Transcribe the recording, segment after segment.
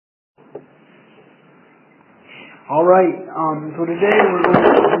All right, so today we're going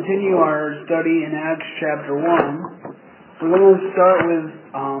to continue our study in Acts chapter 1. We're going to start with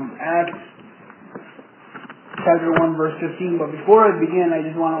Acts chapter 1 verse 15, but before I begin, I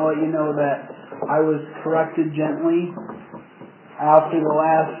just want to let you know that I was corrected gently after the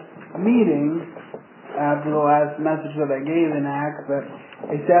last meeting, after the last message that I gave in Acts, that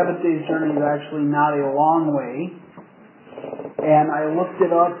a Sabbath day's journey is actually not a long way. And I looked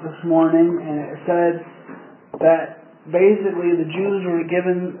it up this morning, and it said that basically the Jews were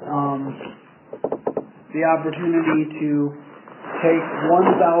given the opportunity to take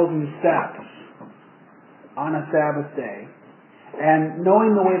 1,000 steps on a Sabbath day. And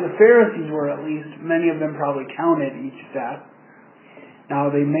knowing the way the Pharisees were, at least, many of them probably counted each step. Now,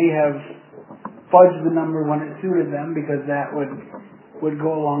 they may have fudged the number when it suited them, because that would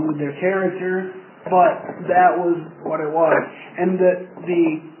go along with their character, but that was what it was. And the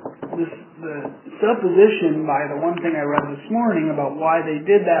supposition by the one thing I read this morning about why they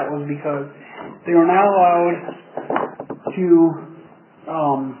did that was because they were not allowed to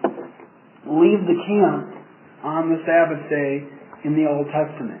leave the camp on the Sabbath day in the Old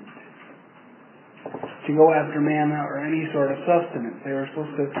Testament to go after manna or any sort of sustenance. They were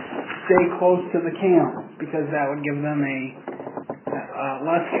supposed to stay close to the camp because that would give them a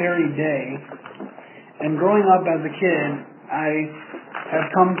less hairy day. And growing up as a kid, I have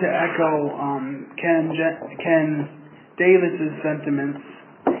come to echo Ken Davis's sentiments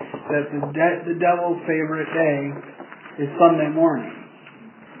that the devil's favorite day is Sunday morning.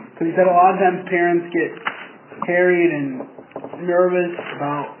 Because he said a lot of times parents get harried and nervous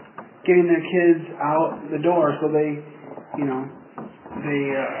about getting their kids out the door, so they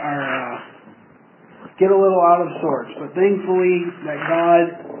get a little out of sorts. But thankfully that God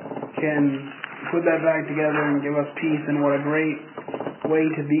can put that back together and give us peace, and what a great way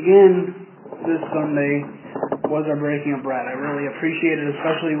to begin this Sunday was our breaking of bread. I really appreciate it,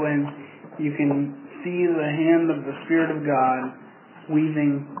 especially when you can see the hand of the Spirit of God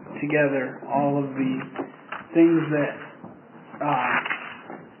weaving together all of the things that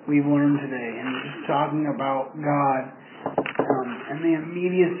we've learned today, and just talking about God and the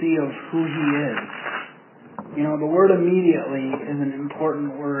immediacy of who He is. You know, the word immediately is an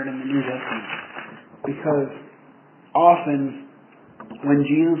important word in the New Testament, because often when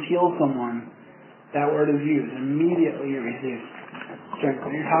Jesus heals someone, that word is used. Immediately he receives strength.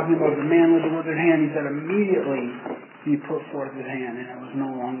 When you're talking about the man with the withered hand, he said immediately he put forth his hand and it was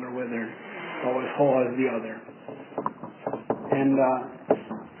no longer withered, but was whole as the other. And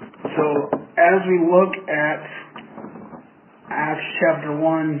so as we look at Acts chapter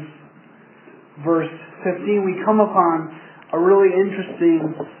 1 verse 15, we come upon a really interesting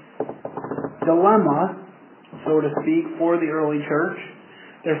dilemma, so to speak, for the early church.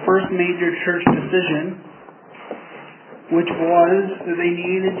 Their first major church decision, which was that they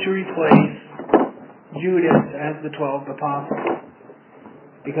needed to replace Judas as the 12th apostle,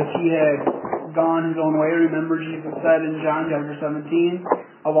 because he had gone his own way. Remember, Jesus said in John chapter 17,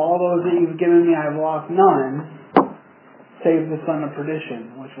 "Of all those that you've given me, I have lost none, save the son of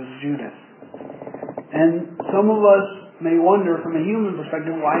perdition," which was Judas. And some of us may wonder, from a human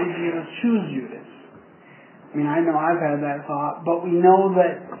perspective, why did Jesus choose Judas? I mean, I know I've had that thought, but we know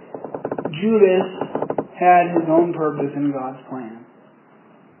that Judas had his own purpose in God's plan,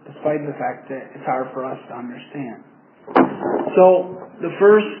 despite the fact that it's hard for us to understand. So, the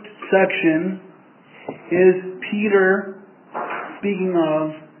first section is Peter speaking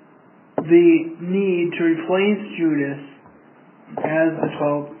of the need to replace Judas as the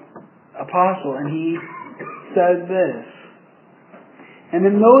 12th apostle, and he said this: "And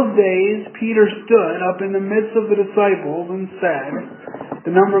in those days Peter stood up in the midst of the disciples and said,"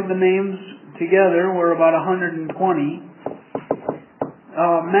 the number of the names together were about 120,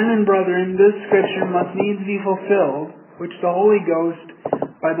 "Men and brethren, this scripture must needs be fulfilled, which the Holy Ghost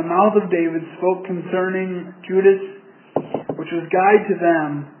by the mouth of David spoke concerning Judas, which was guide to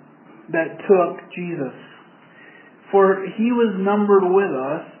them that took Jesus. For he was numbered with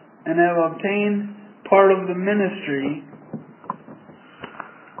us, and have obtained part of the ministry."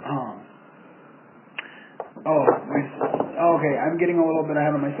 Okay, I'm getting a little bit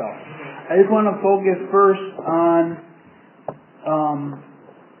ahead of myself. I just want to focus first on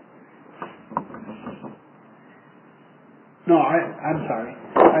I'm sorry.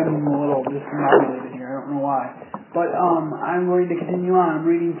 I'm a little discombobulated here. I don't know why. But I'm going to continue on. I'm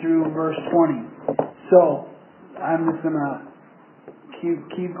reading through verse 20. So, I'm just going to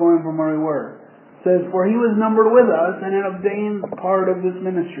keep going from where we were. It says, "For he was numbered with us, and had obtained part of this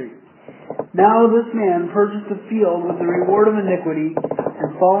ministry. Now this man purchased a field with the reward of iniquity,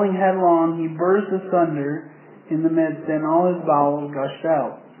 and falling headlong he burst asunder in the midst, and all his bowels gushed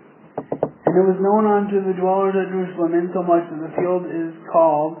out. And it was known unto the dwellers at Jerusalem, insomuch that the field is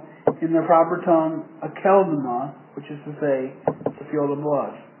called in the proper tongue Akeldama, which is to say, the field of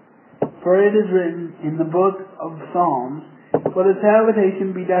blood. For it is written in the book of Psalms, Let its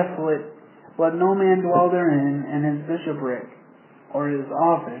habitation be desolate, let no man dwell therein, and his bishopric, or his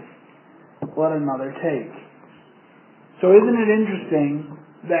office, let another take. So isn't it interesting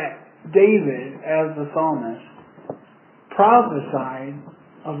that David, as the psalmist, prophesied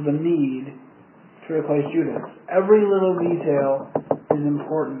of the need to replace Judas? Every little detail is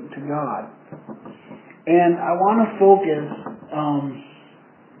important to God. And I want to focus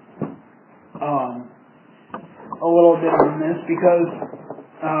a little bit on this because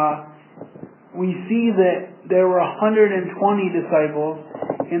we see that there were 120 disciples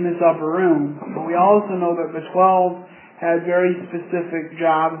in this upper room, but we also know that the 12 had very specific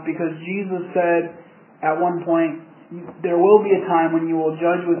jobs because Jesus said at one point, there will be a time when you will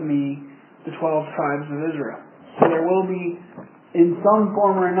judge with me the 12 tribes of Israel. So there will be, in some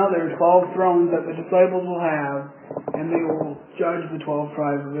form or another, 12 thrones that the disciples will have, and they will judge the 12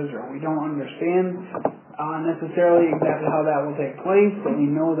 tribes of Israel. We don't understand necessarily exactly how that will take place, but we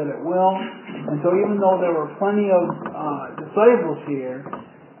know that it will. And so even though there were plenty of disciples here,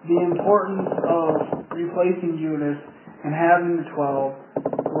 the importance of replacing Judas and having the 12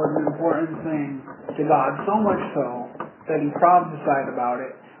 was an important thing to God, so much so that he prophesied about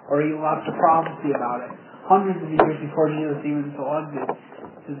it, or he left a prophecy about it, hundreds of years before Jesus even selected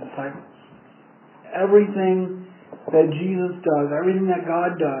his disciples. Everything that Jesus does, everything that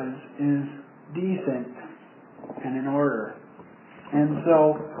God does is decent and in order. And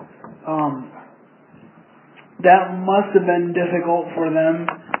so that must have been difficult for them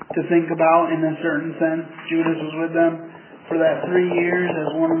to think about in a certain sense. Judas was with them for that 3 years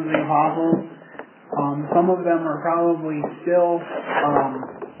as one of the apostles. Some of them are probably still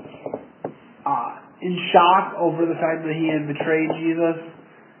in shock over the fact that he had betrayed Jesus.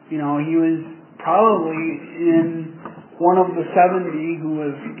 You know, he was probably in one of the 70 who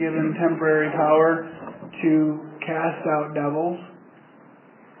was given temporary power to cast out devils.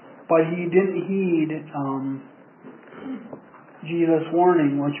 But he didn't heed Jesus'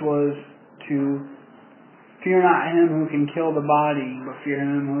 warning, which was to fear not him who can kill the body, but fear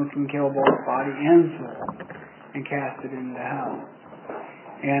him who can kill both body and soul, and cast it into hell.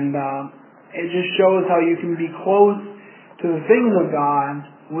 And it just shows how you can be close to the things of God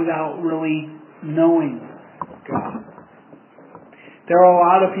without really knowing God. There are a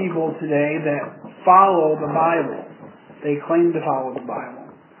lot of people today that follow the Bible. They claim to follow the Bible,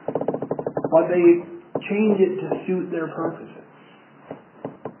 but they change it to suit their purposes.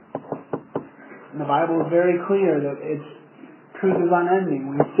 And the Bible is very clear that its truth is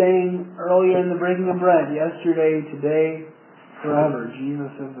unending. We sang earlier in the breaking of bread, yesterday, today, forever.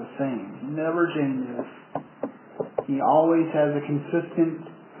 Jesus is the same. He never changes. He always has a consistent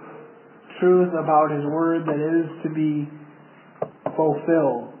truth about His Word that is to be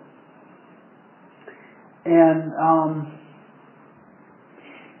fulfilled. And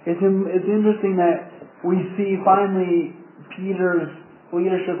it's interesting that we see finally Peter's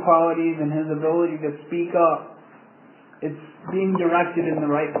leadership qualities and his ability to speak up. It's being directed in the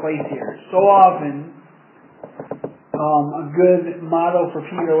right place here. So often, a good motto for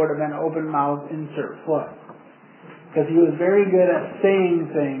Peter would have been open mouth, insert foot. Because he was very good at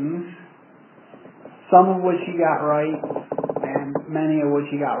saying things, some of which he got right, and many of which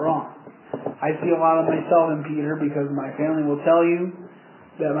he got wrong. I see a lot of myself in Peter because my family will tell you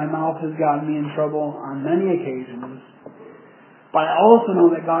that my mouth has gotten me in trouble on many occasions. But I also know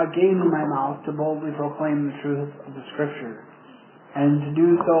that God gave me my mouth to boldly proclaim the truth of the Scripture, and to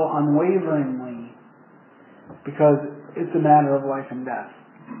do so unwaveringly, because it's a matter of life and death.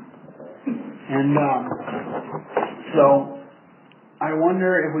 And so I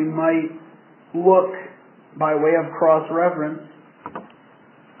wonder if we might look by way of cross-reference,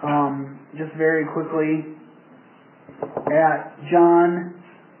 just very quickly, at John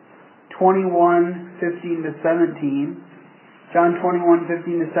 21:15-17. John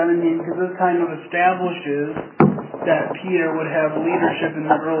 21:15-17, because this kind of establishes that Peter would have leadership in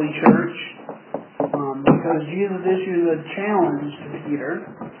the early church, because Jesus issues a challenge to Peter,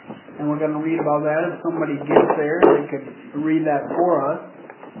 and we're going to read about that. If somebody gets there, they could read that for us.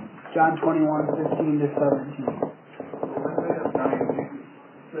 John 21:15-17.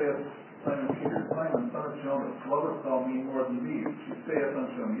 Simon Peter, Simon, son of Jonas, lovest thou me more than these? He saith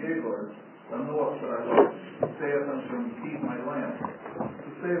unto him, Yea, Lord, thou knowest that I love thee. He saith unto him, Feed my lambs.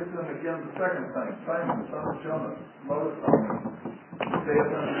 He saith to him again the second time, Simon, son of Jonas, lovest thou me? He saith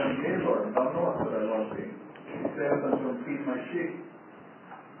unto him, Yea, Lord, thou knowest that I love thee. saith unto him, Feed my sheep.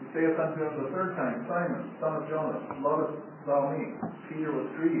 He saith unto him the third time, Simon, son of Jonas, lovest thou me? Peter was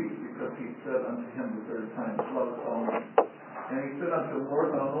grieved, because he said unto him the third time, Lovest thou me? And he said unto him,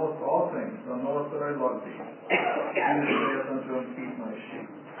 Lord, thou knowest all things, thou knowest that I love thee. Peter saith unto him, Feed my sheep.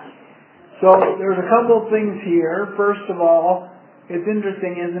 So there's a couple of things here. First of all, it's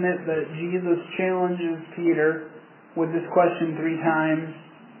interesting, isn't it, that Jesus challenges Peter with this question 3 times.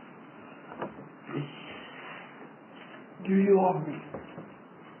 Do you love me?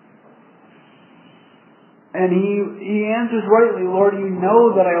 And he answers rightly, Lord, you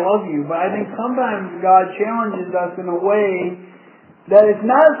know that I love you. But I think sometimes God challenges us in a way that it's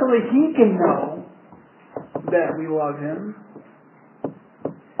not so that He can know that we love Him,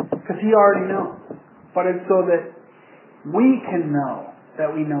 because He already knows. But it's so that we can know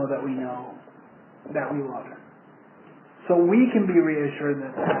that we know that we know that we love Him. So we can be reassured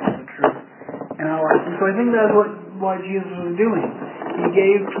that that is the truth in our life. And so I think that's what Jesus was doing. He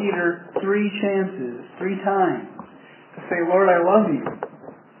gave Peter 3 chances, 3 times, to say, Lord, I love you.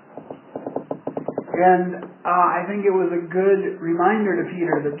 And I think it was a good reminder to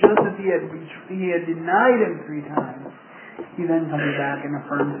Peter that just as he had denied Him 3 times, He then comes back and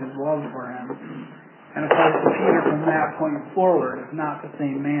affirms His love for him. And of course, Peter from that point forward is not the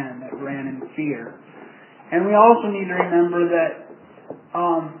same man that ran in fear. And we also need to remember that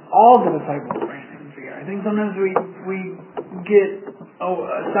all the disciples ran in fear. I think sometimes we get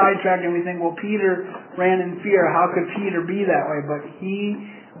sidetracked and we think, well, Peter ran in fear. How could Peter be that way? But he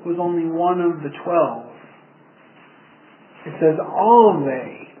was only one of the 12. It says all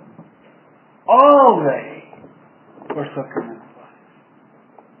they forsook Him.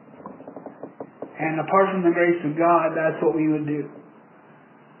 And apart from the grace of God, that's what we would do.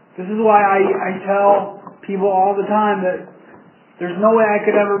 This is why I tell people all the time that there's no way I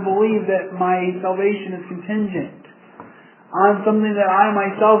could ever believe that my salvation is contingent on something that I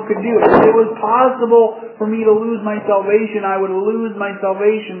myself could do. If it was possible for me to lose my salvation, I would lose my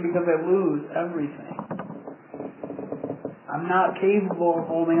salvation because I lose everything. I'm not capable of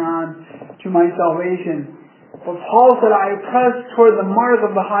holding on to my salvation. But Paul said, I press toward the mark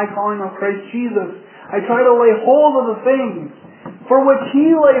of the high calling of Christ Jesus. I try to lay hold of the things for which He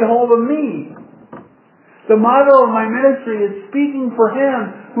laid hold of me. The motto of my ministry is speaking for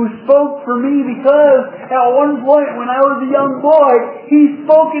Him who spoke for me, because at one point when I was a young boy, He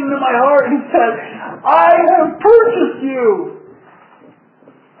spoke into my heart and said, I have purchased you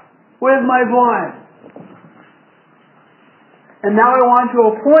with my blood. And now I want to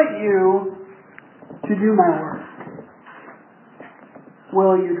appoint you to do my work.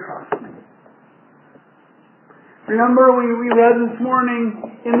 Will you trust me? Remember, we read this morning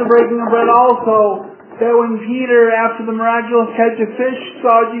in the breaking of bread also that when Peter, after the miraculous catch of fish,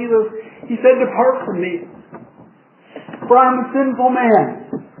 saw Jesus, he said, Depart from me, for I'm a sinful man.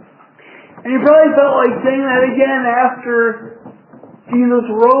 And he probably felt like saying that again after Jesus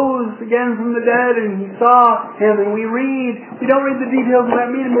rose again from the dead and he saw Him. And we don't read the details of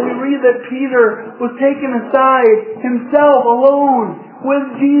that meeting, but we read that Peter was taken aside, himself alone with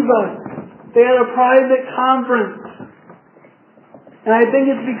Jesus. They had a private conference. And I think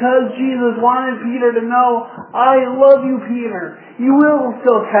it's because Jesus wanted Peter to know, I love you, Peter. You will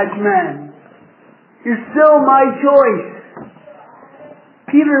still catch men. You're still my choice.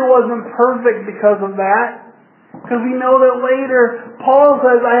 Peter wasn't perfect because of that. Because we know that later, Paul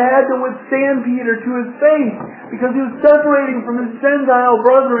says, I had to withstand Peter to his face because he was separating from his Gentile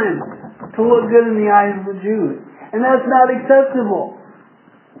brethren to look good in the eyes of the Jews. And that's not acceptable.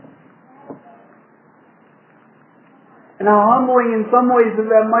 And how humbling in some ways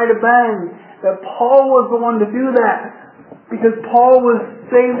that might have been that Paul was the one to do that, because Paul was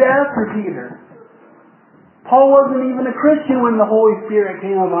saved after Peter. Paul wasn't even a Christian when the Holy Spirit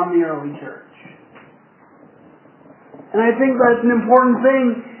came upon the early church. And I think that's an important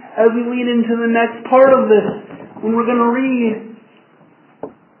thing as we lead into the next part of this, when we're going to read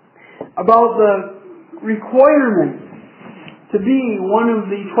about the requirements to be one of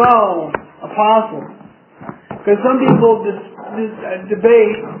the 12 apostles. Because some people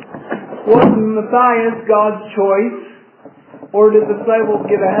debate, was Matthias God's choice, or did the disciples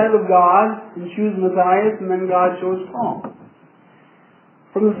get ahead of God and choose Matthias and then God chose Paul?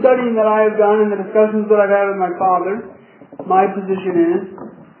 From the studying that I have done and the discussions that I've had with my father, my position is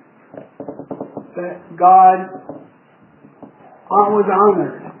that God was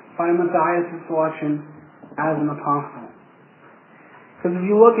honored by Matthias' selection as an apostle. Because if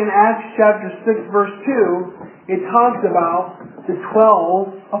you look in Acts chapter 6 verse 2, it talks about the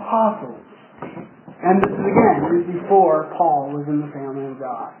 12 apostles. And this is before Paul was in the family of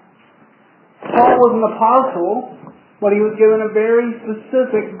God. Paul was an apostle, but he was given a very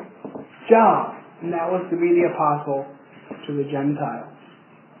specific job, and that was to be the apostle to the Gentiles.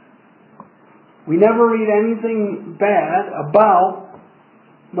 We never read anything bad about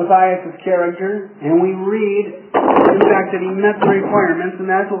Matthias' character, and we read, in fact, that he met the requirements, and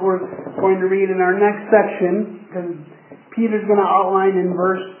that's what we're going to read in our next section, because Peter's going to outline in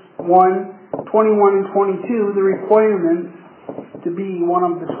verse 1, 21 and 22, the requirements to be one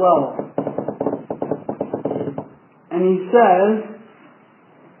of the 12. And he says,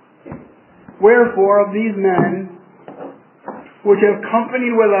 "Wherefore of these men, which have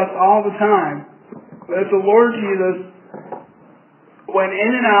companied with us all the time, that the Lord Jesus went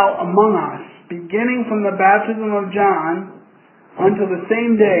in and out among us, beginning from the baptism of John until the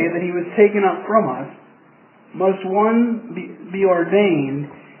same day that he was taken up from us, must one be ordained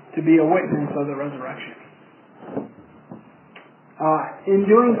to be a witness of the resurrection." In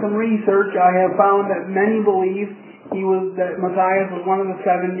doing some research, I have found that many believe that Matthias was one of the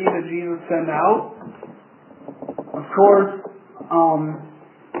 70 that Jesus sent out. Of course,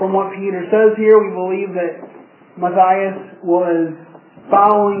 from what Peter says here, we believe that Matthias was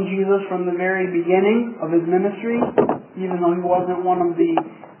following Jesus from the very beginning of his ministry, even though he wasn't one of the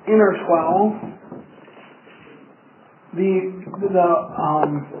inner 12. The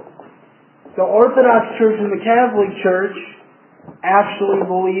Orthodox Church and the Catholic Church actually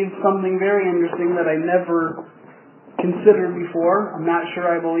believe something very interesting that I never considered before. I'm not sure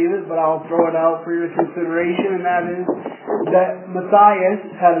I believe it, but I'll throw it out for your consideration, and that is that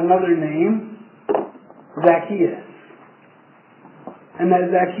Matthias had another name, Zacchaeus. And that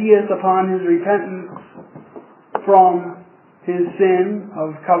Zacchaeus, upon his repentance from his sin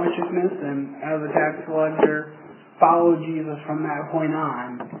of covetousness and as a tax collector, followed Jesus from that point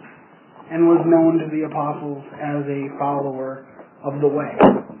on and was known to the apostles as a follower of the way.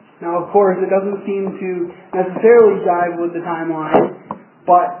 Now, of course, it doesn't seem to necessarily jive with the timeline,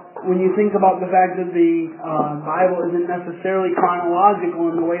 but when you think about the fact that the Bible isn't necessarily chronological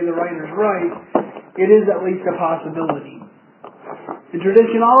in the way the writers write, it is at least a possibility. And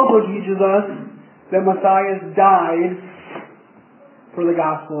tradition also teaches us that Matthias died for the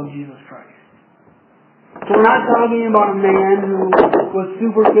gospel of Jesus Christ. So we're not talking about a man who was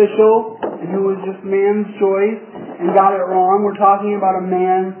superficial and who was just man's choice and got it wrong. We're talking about a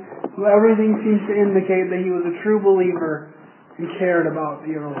man who everything seems to indicate that he was a true believer and cared about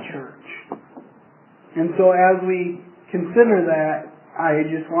the early church. And so as we consider that, I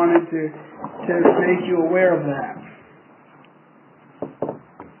just wanted to make you aware of that.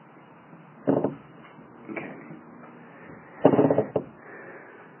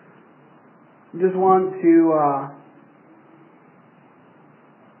 Just want to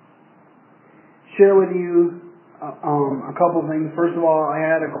share with you a couple things. First of all, I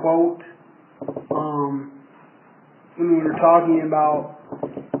had a quote when we were talking about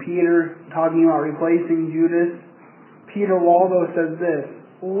Peter, talking about replacing Judas. Peter Waldo says this: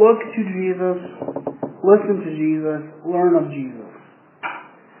 "Look to Jesus, listen to Jesus, learn of Jesus.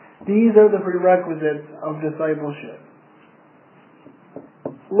 These are the prerequisites of discipleship.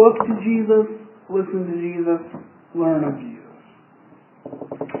 Look to Jesus, listen to Jesus, learn of Jesus."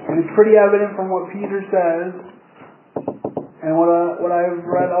 And it's pretty evident from what Peter says and what I've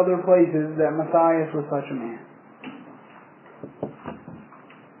read other places that Matthias was such a man.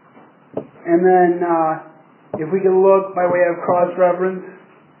 And then if we can look by way of cross-reference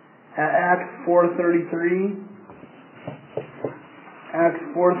at Acts 4:33. Acts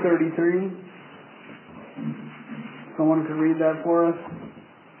 4:33. Someone could read that for us.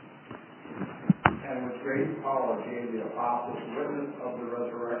 "And with great power gave the apostles witness of the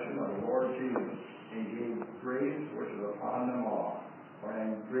resurrection of the Lord Jesus, and gave grace which was upon them all."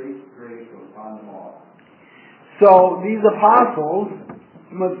 And great grace was upon them all. So these apostles,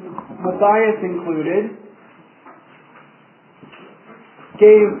 Matthias included,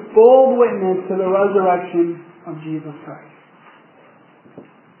 gave bold witness to the resurrection of Jesus Christ.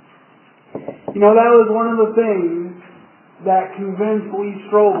 You know, that was one of the things that convinced Lee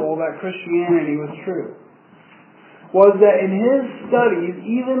Strobel that Christianity was true. Was that in his studies,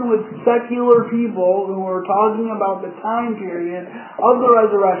 even with secular people who were talking about the time period of the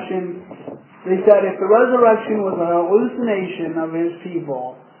resurrection, they said if the resurrection was a hallucination of his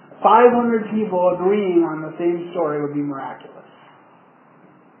people, 500 people agreeing on the same story would be miraculous.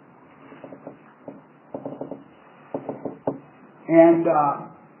 And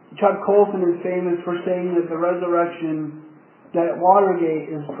Chuck Colson is famous for saying that the resurrection, that Watergate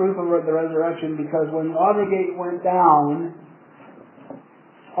is proof of the resurrection, because when Watergate went down,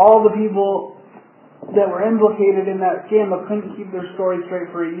 all the people that were implicated in that scandal couldn't keep their story straight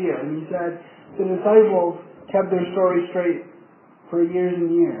for a year. And he said The disciples kept their story straight for years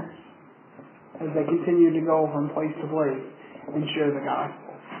and years as they continued to go from place to place and share the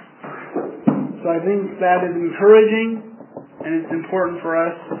gospel. So I think that is encouraging, and it's important for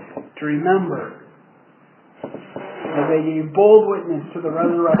us to remember that they gave bold witness to the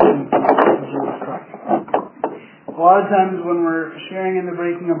resurrection of Jesus Christ. A lot of times when we're sharing in the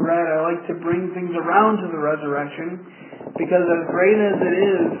breaking of bread, I like to bring things around to the resurrection, because as great as it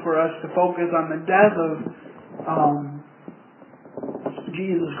is for us to focus on the death of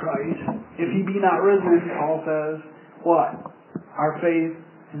Jesus Christ, if He be not risen, Paul says, what? Our faith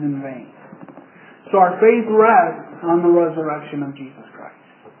is in vain. So our faith rests on the resurrection of Jesus Christ.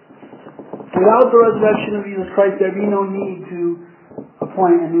 Without the resurrection of Jesus Christ, there'd be no need to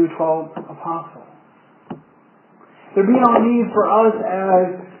appoint a new 12 apostles. There'd be no need for us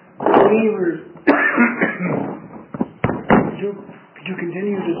as believers to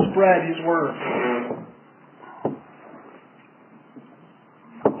continue to spread His word.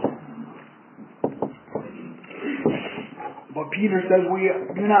 But Peter says we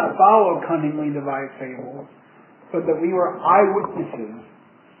do not follow cunningly devised fables, but that we were eyewitnesses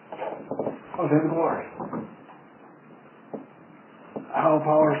of His glory. How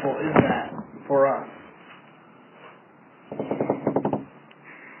powerful is that for us?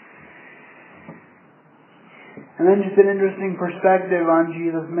 And then just an interesting perspective on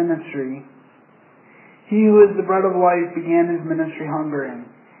Jesus' ministry. He who is the bread of life began His ministry hungering.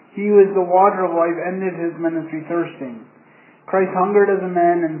 He who is the water of life ended His ministry thirsting. Christ hungered as a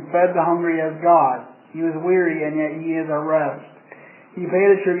man and fed the hungry as God. He was weary, and yet He is our rest. He paid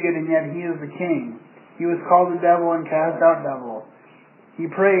a tribute, and yet He is the King. He was called the devil and cast out devil. He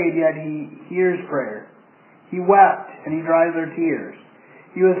prayed, yet He hears prayer. He wept, and He dries our tears.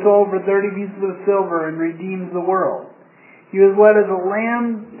 He was sold for 30 pieces of silver and redeems the world. He was led as a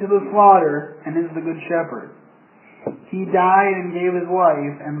lamb to the slaughter and is the good shepherd. He died and gave His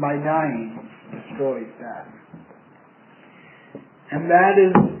life, and by dying destroys death. And that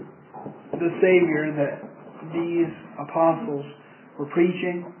is the Savior that these apostles were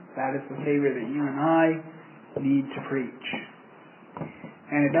preaching. That is the Savior that you and I need to preach.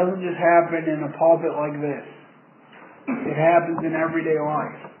 And it doesn't just happen in a pulpit like this. It happens in everyday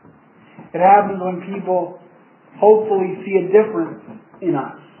life. It happens when people hopefully see a difference in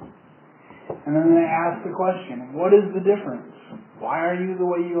us. And then they ask the question, what is the difference? Why are you the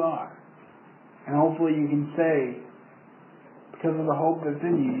way you are? And hopefully you can say, because of the hope that's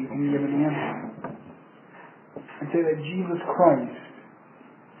in you, you can give an answer. And say that Jesus Christ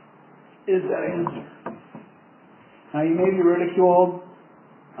is that answer. Now you may be ridiculed.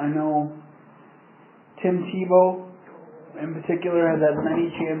 I know Tim Tebow in particular has had many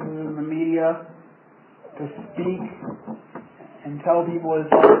chances in the media to speak and tell people his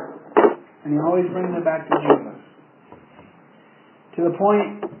heart, and he always brings it back to Jesus. To the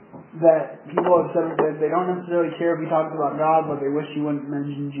point that people have said that they don't necessarily care if he talks about God, but they wish he wouldn't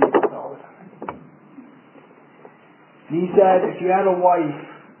mention Jesus all the time. And he said, if you had a wife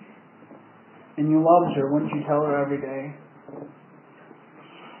and you loved her, wouldn't you tell her every day?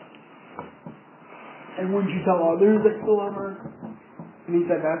 And wouldn't you tell others that you love her? And he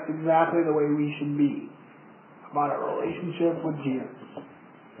said that's exactly the way we should be about our relationship with Jesus.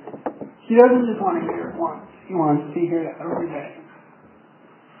 He doesn't just want to hear it once. He wants to hear it every day.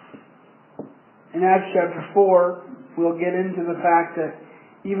 In Acts chapter 4, we'll get into the fact that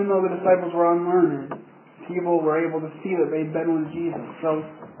even though the disciples were unlearned, people were able to see that they'd been with Jesus. So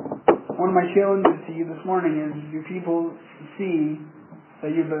one of my challenges to you this morning is, do people see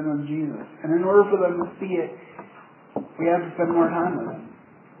that you've been with Jesus? And in order for them to see it, we have to spend more time with Him.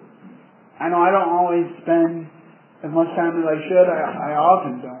 I know I don't always spend as much time as I should. I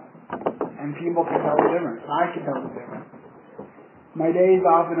often don't. And people can tell the difference. I can tell the difference. My days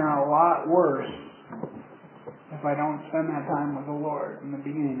often are a lot worse if I don't spend that time with the Lord in the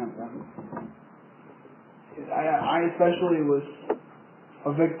beginning of them. I especially was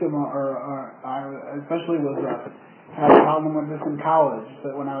a victim, I especially had a problem with this in college,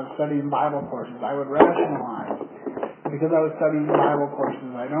 that when I was studying Bible courses, I would rationalize, because I was studying Bible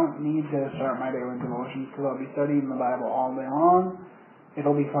courses, I don't need to start my day with devotions because I'll be studying the Bible all day long,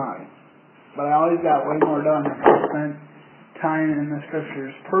 it'll be fine. But I always got way more done if I spent time in the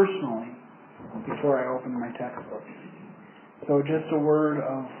Scriptures personally before I opened my textbook. So just a word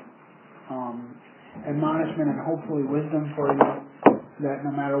of admonishment and hopefully wisdom for you, that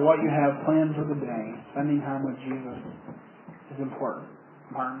no matter what you have planned for the day, spending time with Jesus is important.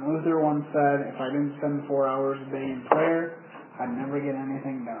 Martin Luther once said, if I didn't spend 4 hours a day in prayer, I'd never get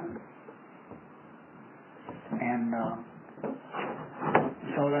anything done. And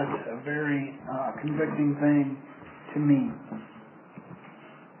So that's a very convicting thing to me.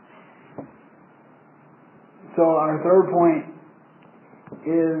 So our third point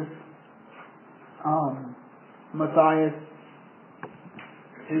is Matthias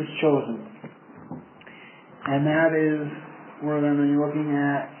is chosen. And that is, we're going to be looking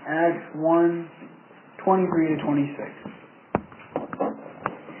at Acts 1:23 to 26.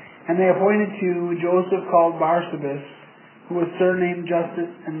 And they appointed to Joseph called Barsabas, who was surnamed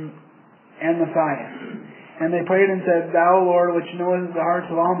Justus, and Matthias. And they prayed and said, Thou, Lord, which knowest the hearts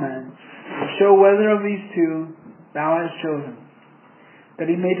of all men, show whether of these two thou hast chosen,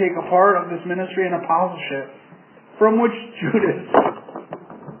 that he may take a part of this ministry and apostleship, from which Judas,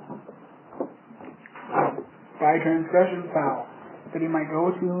 by transgression fell, that he might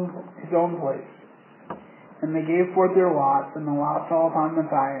go to his own place. And they gave forth their lots, and the lot fell upon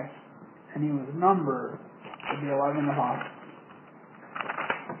Matthias, and he was numbered of the 11 apostles.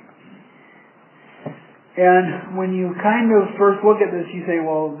 And when you kind of first look at this, you say,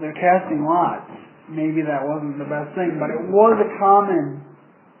 well, they're casting lots. Maybe that wasn't the best thing, but it was a common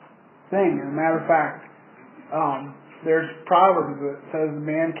thing. As a matter of fact, there's Proverbs that says,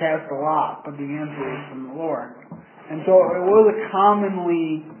 man casts a lot, but the answer is from the Lord. And so it was a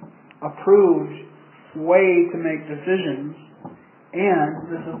commonly approved way to make decisions,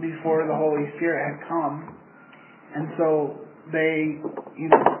 and this was before the Holy Spirit had come. And so they,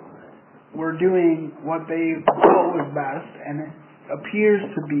 were doing what they thought was best, and it appears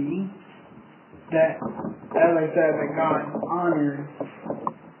to be that, as I said, that God honored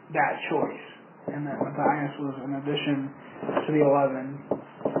that choice, and that Matthias was an addition to the 11.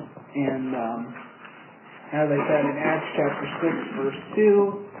 And as I said, in Acts chapter 6, verse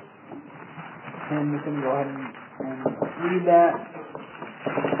 2, and we can go ahead and read that.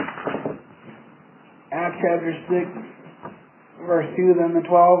 Acts chapter 6, verse 2, Then the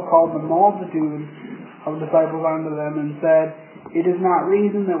 12 called the multitude of disciples unto them and said, It is not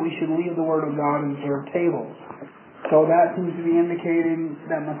reason that we should leave the word of God and serve tables. So that seems to be indicating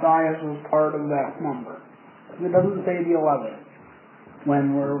that Matthias was part of that number. It doesn't say the 11.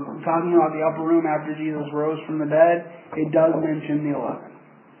 When we're talking about the upper room after Jesus rose from the dead, it does mention the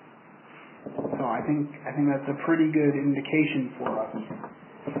 11. So I think that's a pretty good indication for us.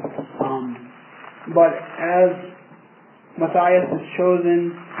 But as Matthias is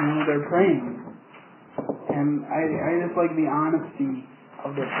chosen, they're praying. And I just like the honesty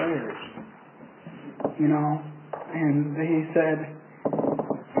of their prayers. And they said,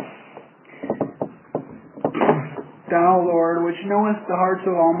 Thou, Lord, which knowest the hearts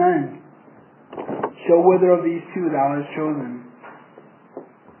of all men, show whether of these two thou hast chosen.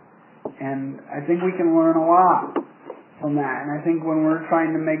 And I think we can learn a lot from that. And I think when we're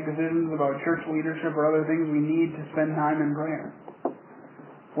trying to make decisions about church leadership or other things, we need to spend time in prayer.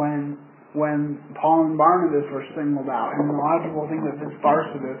 When Paul and Barnabas were singled out, and the logical thing that this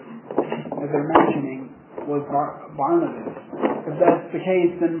Barsabas that they're mentioning was Barnabas. If that's the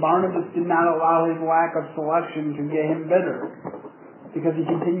case, then Barnabas did not allow his lack of selection to get him bitter, because he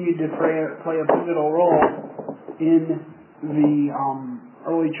continued to play a pivotal role in the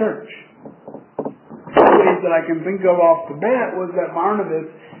early church. Ways that I can think of off the bat was that Barnabas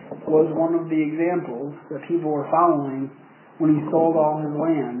was one of the examples that people were following when he sold all his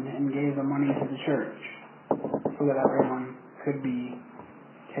land and gave the money to the church so that everyone could be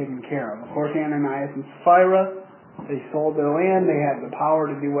taken care of. Of course, Ananias and Sapphira, they sold their land. They had the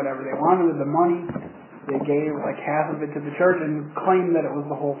power to do whatever they wanted with the money. They gave like half of it to the church and claimed that it was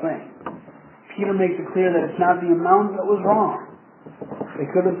the whole thing. Peter makes it clear that it's not the amount that was wrong.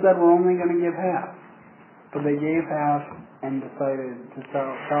 They could have said, we're only going to give half. But they gave half and decided to tell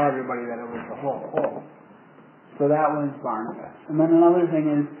everybody that it was the whole. So that was Barnabas. And then another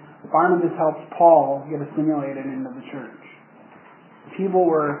thing is, Barnabas helped Paul get assimilated into the church. People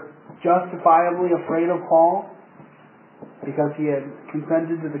were justifiably afraid of Paul because he had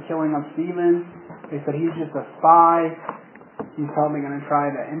consented to the killing of Stephen. They said he's just a spy. He's probably going to try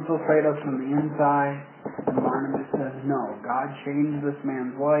to infiltrate us from the inside. And Barnabas says, no, God changed this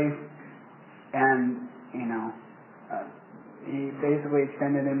man's life, and he basically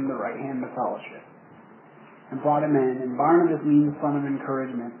extended him the right hand of fellowship and brought him in. And Barnabas means son of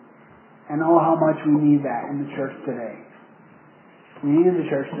encouragement. And oh, how much we need that in the church today. We need the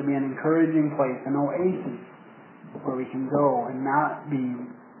church to be an encouraging place, an oasis where we can go and not be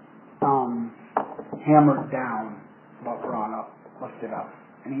hammered down, but brought up, lifted up.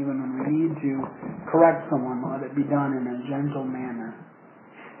 And even when we need to correct someone, let it be done in a gentle manner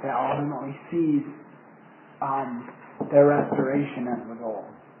that ultimately sees their restoration as the goal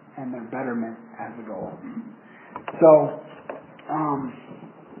and their betterment as the goal. So,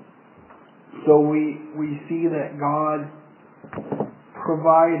 so we see that God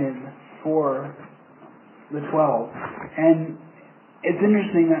provided for the 12. And it's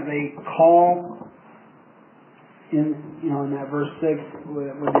interesting that they call in that verse 6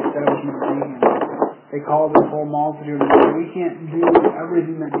 with the establishment of meeting, they call this whole multitude and say, we can't do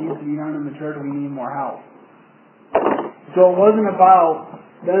everything that needs to be done in the church, we need more help. So it wasn't about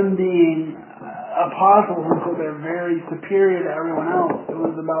them being apostles and so they're very superior to everyone else. It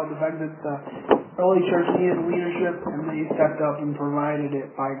was about the fact that the early church needed leadership and they stepped up and provided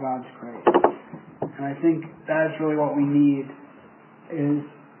it by God's grace. And I think that's really what we need is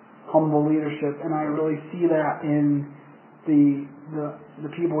humble leadership, and I really see that in the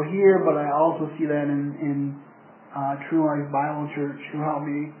people here, but I also see that in True Life Bible Church, who helped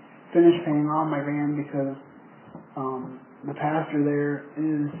me finish paying off my van because the pastor there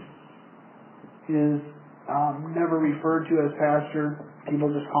is never referred to as pastor.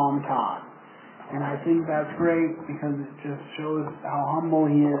 People just call him Todd. And I think that's great because it just shows how humble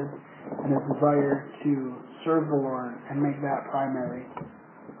he is and his desire to serve the Lord and make that primary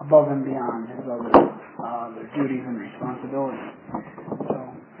above and beyond his other duties and responsibilities. So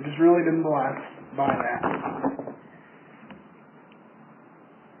I've just really been blessed by that.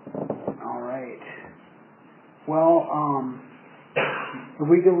 All right. Well, if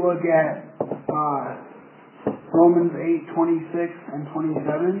we could look at Romans 8:26 and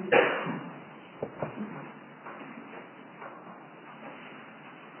 27.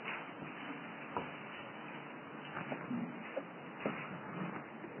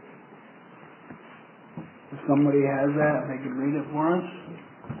 If somebody has that, they can read it for us.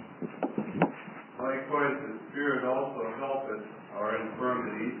 Likewise, the Spirit also helpeth our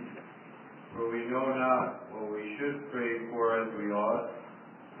infirmities, for we know not what we should pray for as we ought,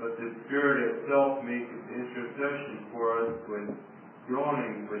 but the Spirit itself maketh intercession for us with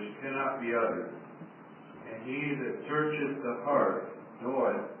groanings which cannot be uttered. And he that searcheth the heart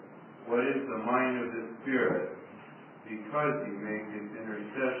knoweth what is the mind of the Spirit, because he maketh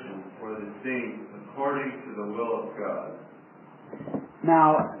intercession for the saints according to the will of God.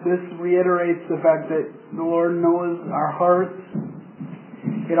 Now, this reiterates the fact that the Lord knows our hearts.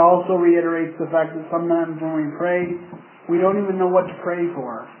 It also reiterates the fact that sometimes when we pray, we don't even know what to pray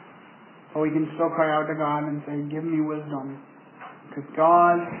for. But we can still cry out to God and say, give me wisdom. Because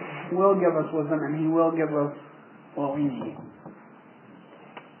God will give us wisdom and He will give us what we need.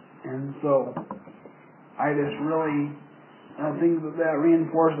 And so, I think that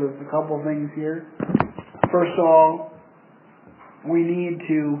reinforces a couple things here. First of all, we need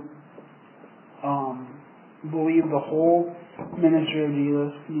to believe the whole ministry of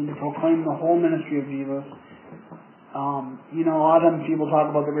Jesus. We need to proclaim the whole ministry of Jesus. A lot of times people talk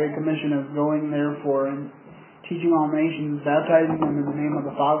about the Great Commission as going therefore and teaching all nations, baptizing them in the name of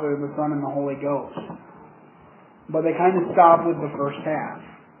the Father, the Son, and the Holy Ghost. But they kind of stop with the first half.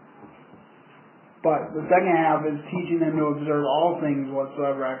 But the second half is teaching them to observe all things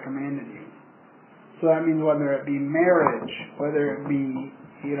whatsoever I commanded you. So that means whether it be marriage, whether it be,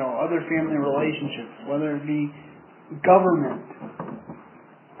 other family relationships, whether it be government,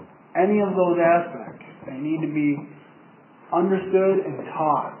 any of those aspects, they need to be understood and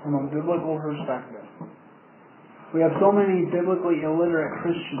taught from a biblical perspective. We have so many biblically illiterate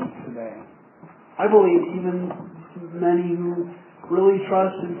Christians today. I believe even many who really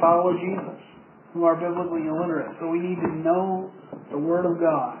trust and follow Jesus, who are biblically illiterate. So we need to know the Word of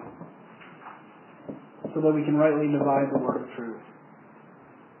God so that we can rightly divide the Word of truth.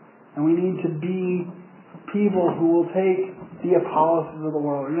 And we need to be people who will take the Apollos of the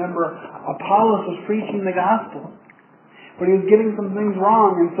world. Remember, Apollos was preaching the gospel, but he was getting some things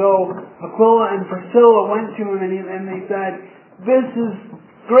wrong. And so Aquila and Priscilla went to him and they said, this is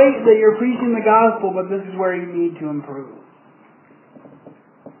great that you're preaching the gospel, but this is where you need to improve.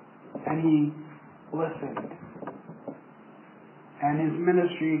 And he listened. And his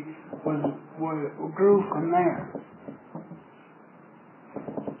ministry grew from there.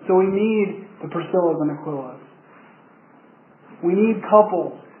 So we need the Priscillas and Aquilas. We need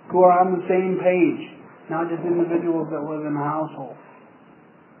couples who are on the same page, not just individuals that live in a household.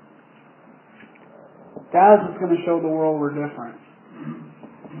 That's what's going to show the world we're different.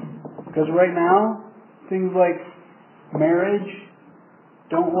 Because right now, things like marriage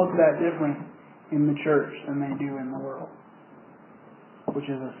don't look that different in the church than they do in the world. Which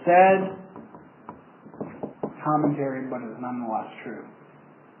is a sad commentary, but it's nonetheless true.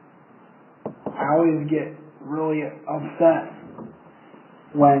 I always get really upset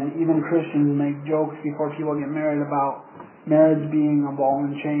when even Christians make jokes before people get married about marriage being a ball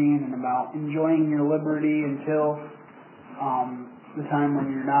and chain and about enjoying your liberty until the time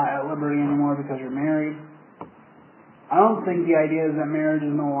when you're not at liberty anymore because you're married. I don't think the idea is that marriage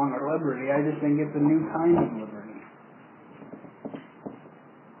is no longer liberty. I just think it's a new kind of liberty.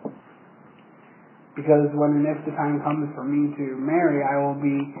 Because when and if the time comes for me to marry, I will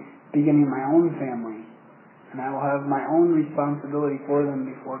be beginning my own family. And I will have my own responsibility for them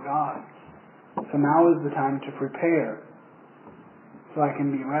before God. So now is the time to prepare so I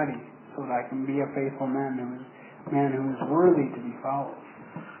can be ready, so that I can be a faithful man who is worthy to be followed.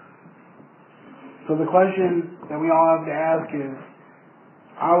 So the question that we all have to ask is,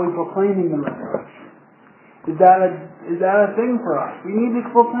 are we proclaiming the resurrection? Is that a thing for us? We need to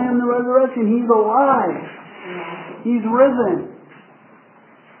proclaim the resurrection. He's alive. He's risen.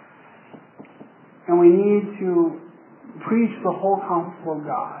 And we need to preach the whole counsel of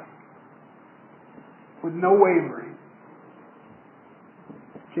God with no wavering.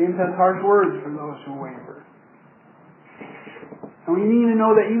 James has harsh words for those who waver. And we need to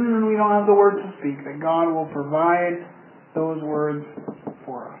know that even when we don't have the words to speak, that God will provide those words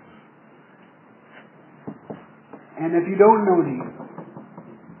for us. And if you don't know Jesus,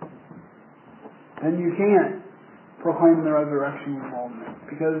 then you can't proclaim the resurrection with boldness,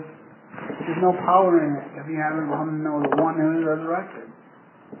 because there's no power in it if you haven't come to know the one who is resurrected.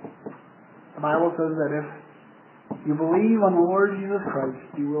 The Bible says that if you believe on the Lord Jesus Christ,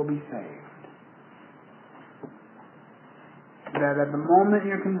 you will be saved. That at the moment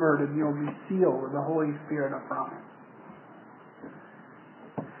you're converted, you'll be sealed with the Holy Spirit of promise.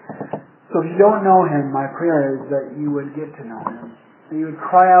 So if you don't know Him, my prayer is that you would get to know Him. That you would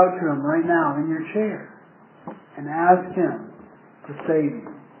cry out to Him right now in your chair and ask Him to save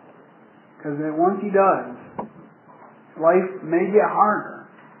you. Because once He does, life may get harder.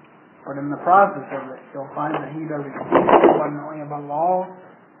 But in the process of it, you'll find that He does exceedingly abundantly above all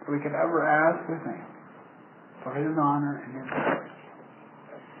that we could ever ask or think, for His honor and His glory.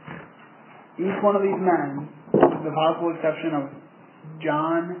 Each one of these men, with the possible exception of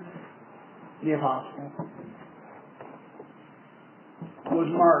John the Apostle, was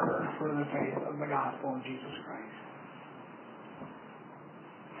martyred for the faith of the gospel of Jesus Christ.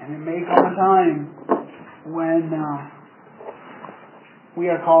 And it may come a time when we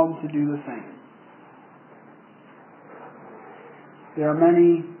are called to do the same. There are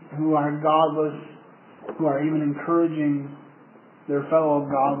many who are godless, who are even encouraging their fellow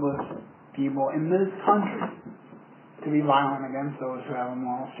godless people in this country to be violent against those who have a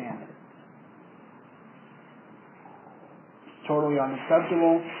moral standard. It's totally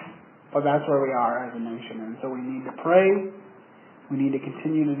unacceptable, but that's where we are as a nation. And so we need to pray. We need to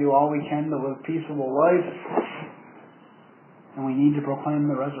continue to do all we can to live peaceable lives. And we need to proclaim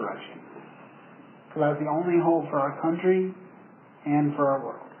the resurrection. For that's the only hope for our country and for our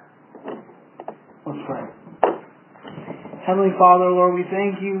world. Let's pray. Heavenly Father, Lord, we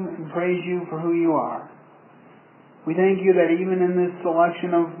thank You and praise You for who You are. We thank You that even in this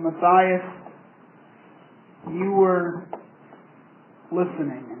selection of Matthias, You were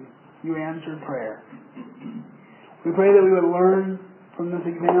listening and You answered prayer. We pray that we would learn from this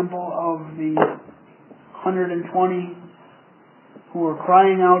example of the 120 who were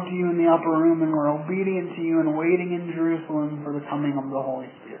crying out to You in the upper room and were obedient to You and waiting in Jerusalem for the coming of the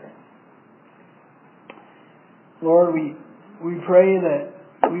Holy Spirit. Lord, we pray that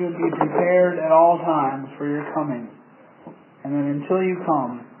we would be prepared at all times for Your coming, and that until You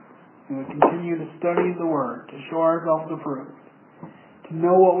come, we would continue to study the Word, to show ourselves approved, to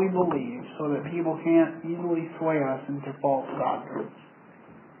know what we believe so that people can't easily sway us into false doctrines.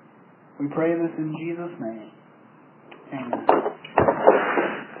 We pray this in Jesus' name. Amen.